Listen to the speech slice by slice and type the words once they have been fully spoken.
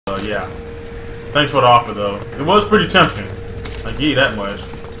yeah. Thanks for the offer, though. It was pretty tempting. I give you that much.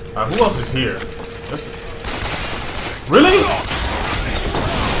 Who else is here? Really?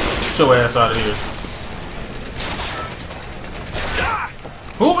 Get your ass out of here.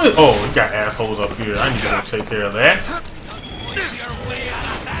 Who is? Oh, we got assholes up here. I need to go take care of that.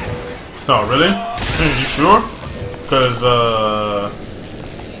 So, really? You sure? Because,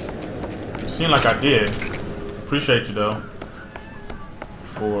 it seemed like I did. Appreciate you, though.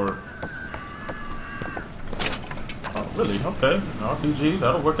 For... Oh, really? Okay. RPG,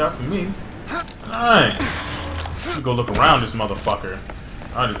 that'll work out for me. Alright. Let me go look around this motherfucker.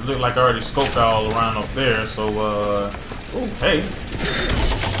 Alright, it looked like I already scoped all around up there, so, oh, hey.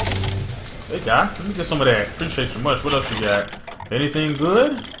 Hey, guy. Let me get some of that. Appreciate you much. What else you got? Anything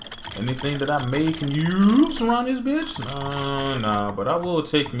good? Anything that I may can use around this bitch? Nah, but I will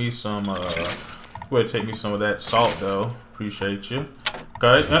take me some, take me some of that salt, though. Appreciate you.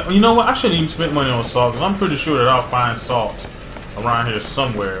 Okay, you know what? I shouldn't even spend money on salt, because I'm pretty sure that I'll find salt around here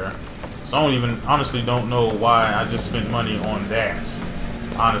somewhere. So I honestly don't know why I just spent money on that.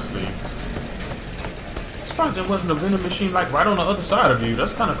 Honestly. It's fine, there wasn't a vending machine, like, right on the other side of you.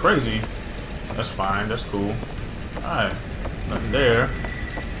 That's kind of crazy. That's fine, that's cool. Alright, nothing there.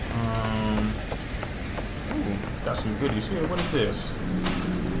 Ooh, got some goodies here. What is this?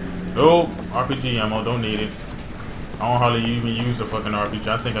 Nope, RPG ammo, don't need it. I don't hardly even use the fucking RPG.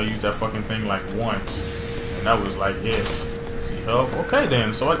 I think I used that fucking thing like once. And that was like it. See help? Okay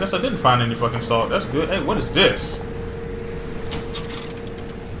then, so I guess I didn't find any fucking salt. That's good. Hey, what is this?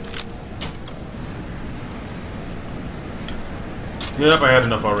 Yep, I had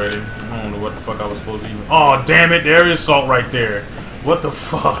enough already. I don't know what the fuck I was supposed to even... Oh, damn it, there is salt right there. What the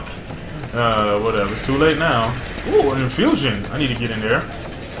fuck? Whatever. It's too late now. Ooh, an infusion. I need to get in there.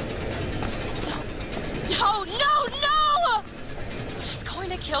 No! She's going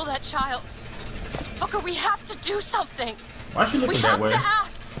to kill that child. Booker, we have to do something. Why is she looking that way? We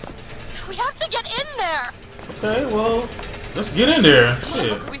have to act. We have to get in there. Okay, well, let's get in there. Come on,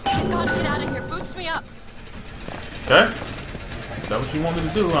 Booker, we've got to get out of here. Boost me up. Okay. Is that what you want me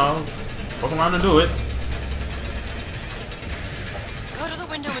to do? I'll fuck around and do it. Go to the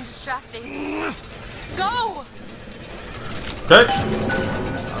window and distract Daisy. Go! Okay.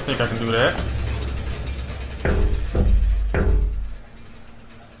 I think I can do that.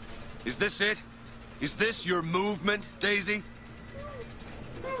 Is this it? Is this your movement, Daisy?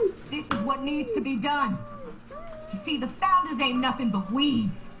 This is what needs to be done. You see, the founders ain't nothing but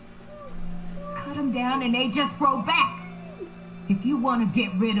weeds. Cut them down and they just grow back. If you want to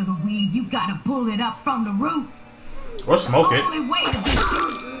get rid of the weed, you gotta pull it up from the root. Or smoke it. The only way to get...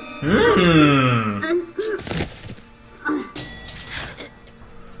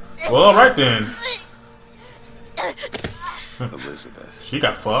 Well, alright then. Elizabeth. She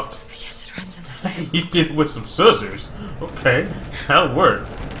got fucked. I guess it runs in the family. He did it with some scissors. Okay, that'll work.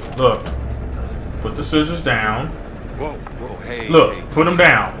 Look, put the scissors down. Whoa, hey. Look, hey, put them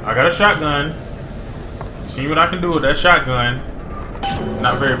down. I got a shotgun. See what I can do with that shotgun.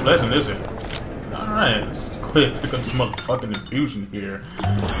 Not very pleasant, is it? Alright, let's go ahead and pick up this motherfucking infusion here.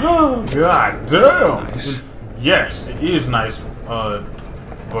 Oh, god damn. Nice. Yes, it is nice.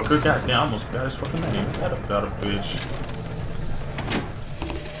 Booker, goddamn, I almost got his fucking name. Got a bitch.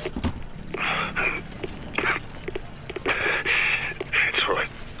 Fitzroy,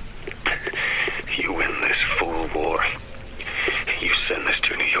 you win this fool war. You send this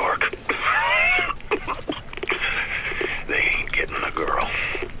to New York. They ain't getting the girl.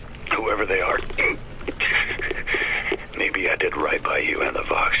 Whoever they are. Maybe I did right by you and the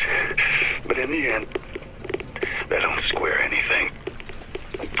Vox. But in the end, that don't square anything.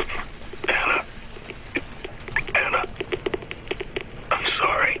 Anna, I'm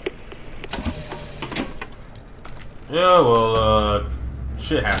sorry. Yeah, well,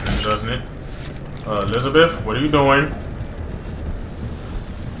 shit happens, doesn't it? Elizabeth, what are you doing?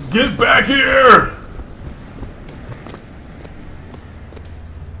 Get back here!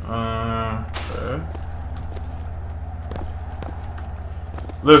 Okay.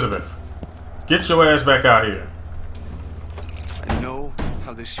 Elizabeth, get your ass back out here. I know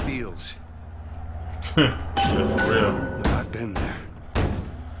how this feels. Yeah, for real. I've been there.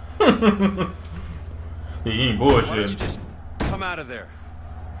 He ain't Why don't you bullshit. just come out of there?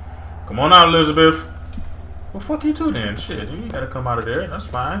 Come on out, Elizabeth. Well, fuck you too then. Shit, you ain't gotta come out of there. That's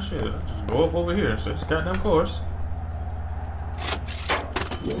fine. Shit, just go up over here. So it's goddamn course.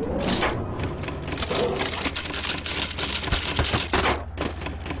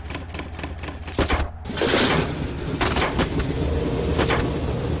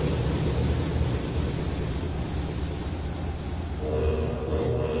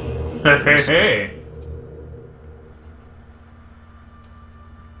 Hey.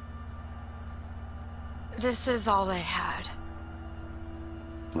 This is all I had.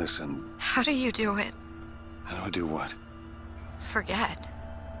 Listen, How do you do it? how do I do what? Forget.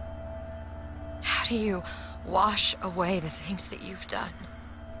 How do you wash away the things that you've done?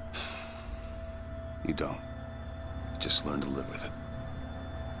 You don't. Just learn to live with it.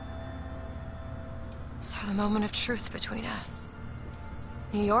 So the moment of truth between us.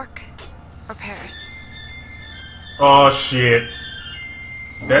 New York or Paris? Oh shit.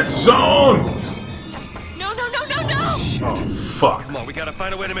 That song! No, no, no, no, no! Oh fuck. Come on, we gotta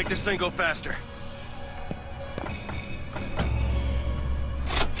find a way to make this thing go faster.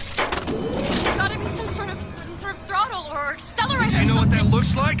 There's gotta be some sort of throttle or accelerator. Do you know or what that something.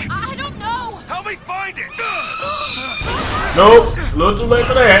 looks like? I don't know. Help me find it! Nope. A little too late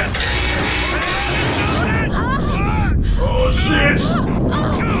for that. Oh shit.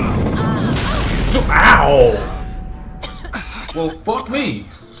 Ow. Well, fuck me,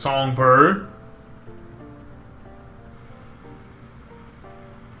 Songbird.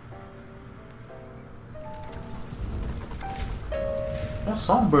 That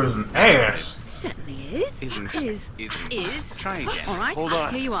Songbird is an ass. Certainly is. Is. Try again. All right. Hold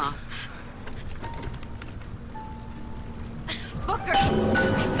on. Here you are. Booker,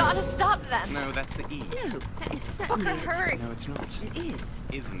 we've gotta stop them. No, that's the E. No, that is certainly Booker, it. hurry. No, it's not. It is.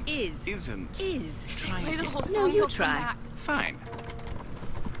 Isn't. Is. Isn't. Is. Try Play the again. whole No, song. you he'll try. Come back. Fine.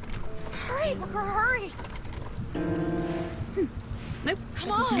 Hurry, Booker, hurry. Nope. Come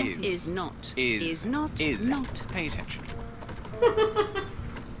that was on. not. Is not. Is. Not. Is. Not. Pay attention.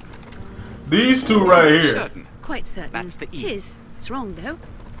 These two right here. Certain. Quite certain. That's the E. It is. It's wrong though.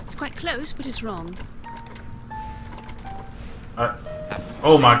 It's quite close, but it's wrong.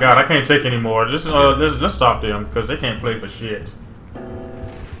 Oh my god, I can't take anymore. Just let's stop them because they can't play for shit.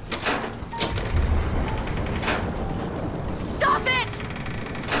 Stop it!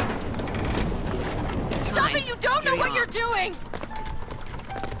 Stop it! You don't know what you're doing!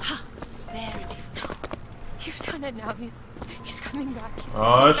 There it is. You've done it now. He's coming back. He's Oh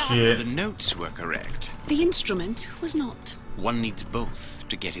coming back. shit. The notes were correct. The instrument was not. One needs both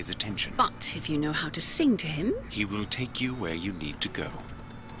to get his attention. But if you know how to sing to him, He will take you where you need to go.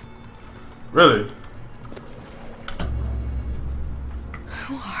 Really?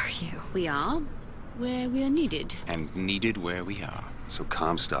 Who are you? we are where we are needed. And needed where we are. So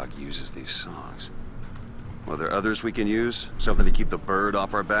Comstock uses these songs. Well, there others we can use? Something to keep the bird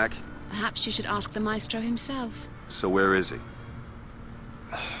off our back? Perhaps you should ask the maestro himself. So where is he?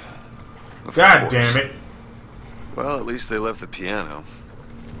 Of God course. damn it. Well, at least they left the piano.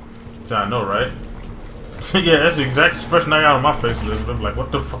 So I know, right? Yeah, that's the exact expression I got on my face, Elizabeth. Like,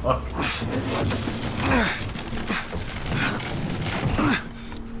 what the fuck?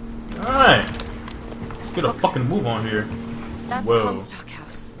 Alright. Let's get a fucking move on here. That's Whoa. Comstock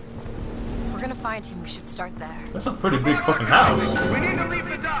House. If we're gonna find him, we should start there. That's a pretty big fucking house. Where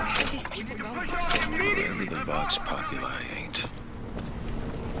are these people going? Wherever the Vox Populi ain't.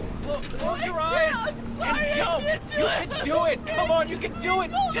 Close your eyes and jump. You can do it. Come on, you can do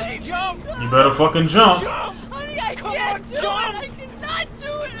it. Just jump. You better fucking jump. Jump. Honey, I Come can't on, do jump. it. I cannot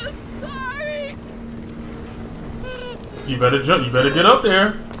do it. I'm sorry. You better jump. You better get up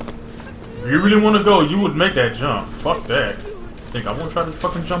there. If you really want to go, you would make that jump. Fuck that. Think I won't try to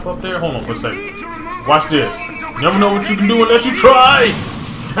fucking jump up there? Hold on for a second. Watch this. You never know what you can do unless you try.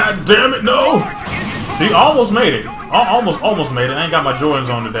 God damn it, no. See, I almost made it. I almost made it. I ain't got my Jordans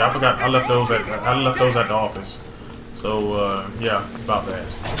on today. I forgot. I left those at the office. So yeah, about that.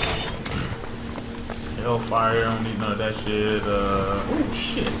 Hellfire. I don't need none of that shit. Oh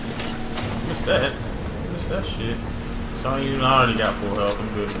shit. Missed that. Missed that shit. So I already got full health. I'm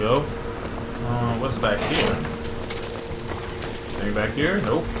good to go. What's back here? Anything back here?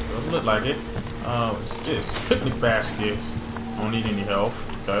 Nope. Doesn't look like it. What's this? Picnic baskets. Don't need any health.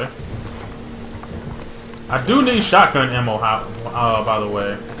 Okay. I do need shotgun ammo, by the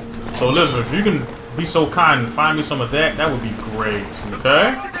way. So Elizabeth, if you can be so kind and find me some of that, that would be great.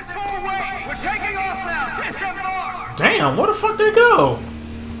 Okay? Damn, where the fuck they go?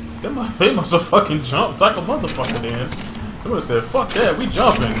 They must have fucking jumped like a motherfucker then. They would have said, fuck that, we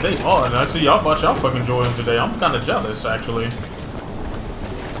jumping. They are, and I see y'all bought y'all fucking Jordans today. I'm kind of jealous, actually.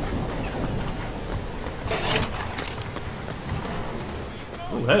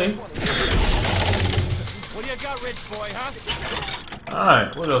 Ooh, hey. What do you got, rich boy, huh?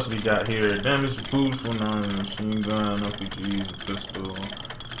 Alright, what else we got here? Damage boost, one on machine gun, RPG, pistol.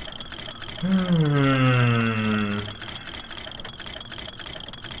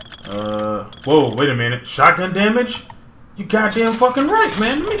 Whoa, wait a minute. Shotgun damage? You goddamn fucking right,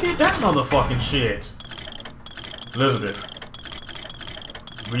 man. Let me get that motherfucking shit. Elizabeth,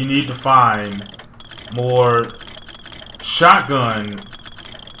 we need to find more shotgun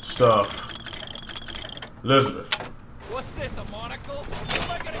stuff. Elizabeth. What's this, a monocle?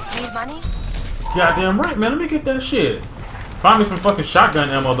 Need money? Goddamn right, man. Let me get that shit. Find me some fucking shotgun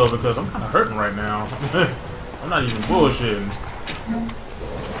ammo though, because I'm kind of hurting right now. I'm not even bullshitting.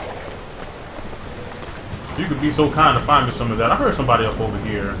 If you could be so kind to find me some of that. I heard somebody up over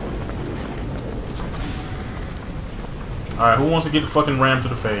here. Alright, who wants to get the fucking ram to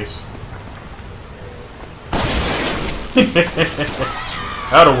the face?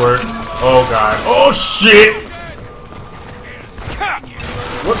 That'll work. Oh god. Oh shit!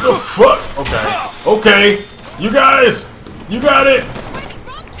 What the fuck? Okay. Okay. You guys! You got it!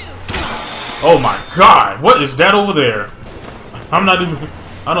 Oh my god! What is that over there? I'm not even...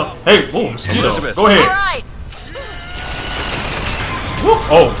 I don't... Hey! Ooh, mosquito. Elizabeth. Go ahead. Alright.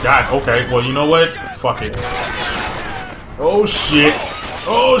 Oh god. Okay. Well, you know what? Fuck it. Oh shit.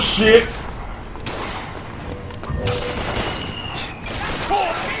 Oh shit.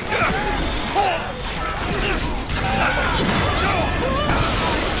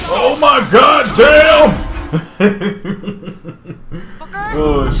 Oh my god damn!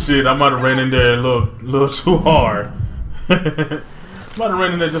 Oh shit, I might have ran in there a little too hard. Might have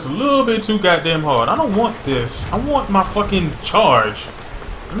ran in there just a little bit too goddamn hard. I don't want this. I want my fucking charge.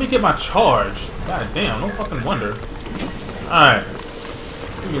 Let me get my charge. God damn, no fucking wonder. Alright. I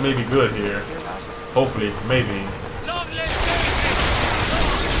think it may be good here. Hopefully, maybe.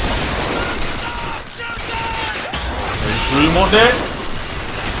 Are you sure you want that?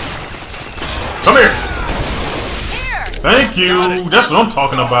 Come here! Thank you! That's what I'm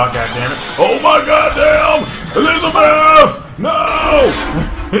talking about, goddammit. Oh my goddamn! Elizabeth! No!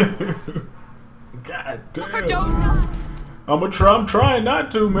 God damn. Don't die. I'm trying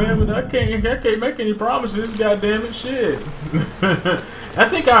not to, man, but I can't make any promises, goddammit, shit. I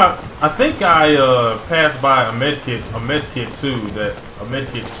think I passed by a medkit too, a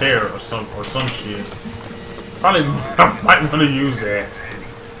medkit tear or some shit. Probably I might want to use that.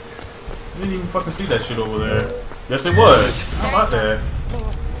 I didn't even fucking see that shit over there. Yes, it was. How about that?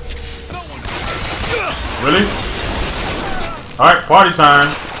 Really? Alright, party time.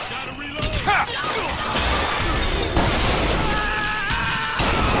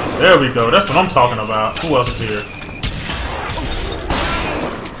 There we go. That's what I'm talking about. Who else is here?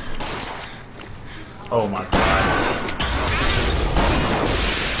 Oh my god.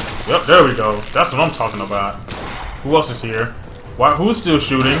 Yep, there we go. That's what I'm talking about. Who else is here? Why? Who's still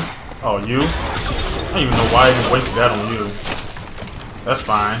shooting? Oh, you? I don't even know why I even wasted that on you. That's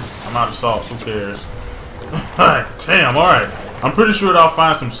fine. I'm out of salts. Who cares? Damn, alright. I'm pretty sure that I'll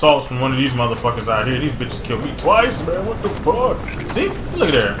find some salts from one of these motherfuckers out here. These bitches killed me twice, man. What the fuck? See?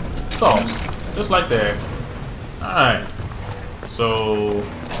 Look at there. Salts. Just like that. Alright. So...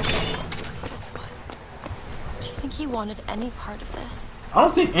 This one. Do you think he wanted any part of this? I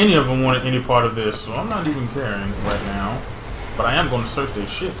don't think any of them wanted any part of this, so I'm not even caring right now. But I am going to search their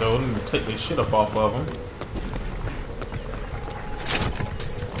shit, though, and take their shit up off of them.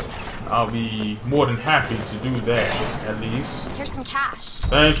 I'll be more than happy to do that, at least. Here's some cash.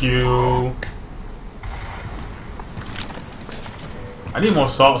 Thank you. I need more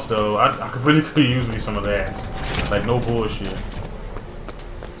salts, though. I could really use me some of that. Like, no bullshit.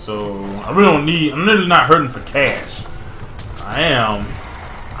 So, I really don't need... I'm really not hurting for cash. I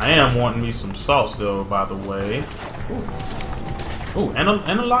am wanting me some salts, though, by the way. Ooh, and a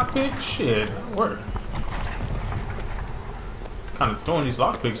lockpick? Shit, that'll work. Kind of throwing these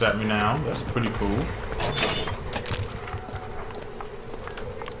lockpicks at me now. That's pretty cool.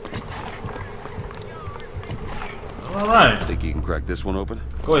 Alright. Think you can crack this one open?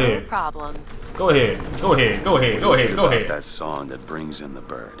 Go ahead. No problem. Go ahead. Go ahead. Go ahead. Go ahead. Go ahead. That song that brings in the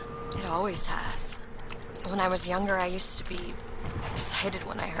bird. It always has. When I was younger, I used to be excited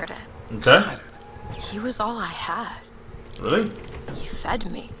when I heard it. Okay. He was all I had. Really? He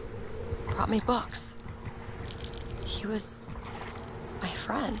fed me. Brought me books. He was my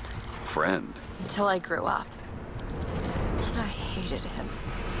friend. Friend? Until I grew up. And I hated him.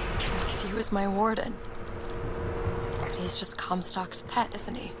 Because he was my warden. He's just Comstock's pet,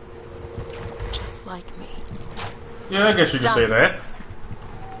 isn't he? Just like me. Yeah, I guess you can say that.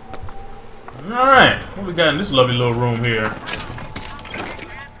 Alright, what we got in this lovely little room here?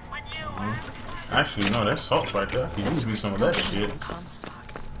 Actually, no, that's salt right there. I could use me some of that shit. Comstock.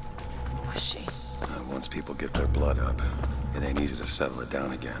 Was she? Once people get their blood up, it ain't easy to settle it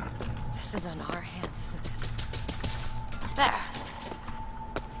down again. This is on our hands, isn't it? There.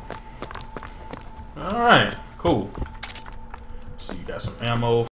 Alright, cool. Got some ammo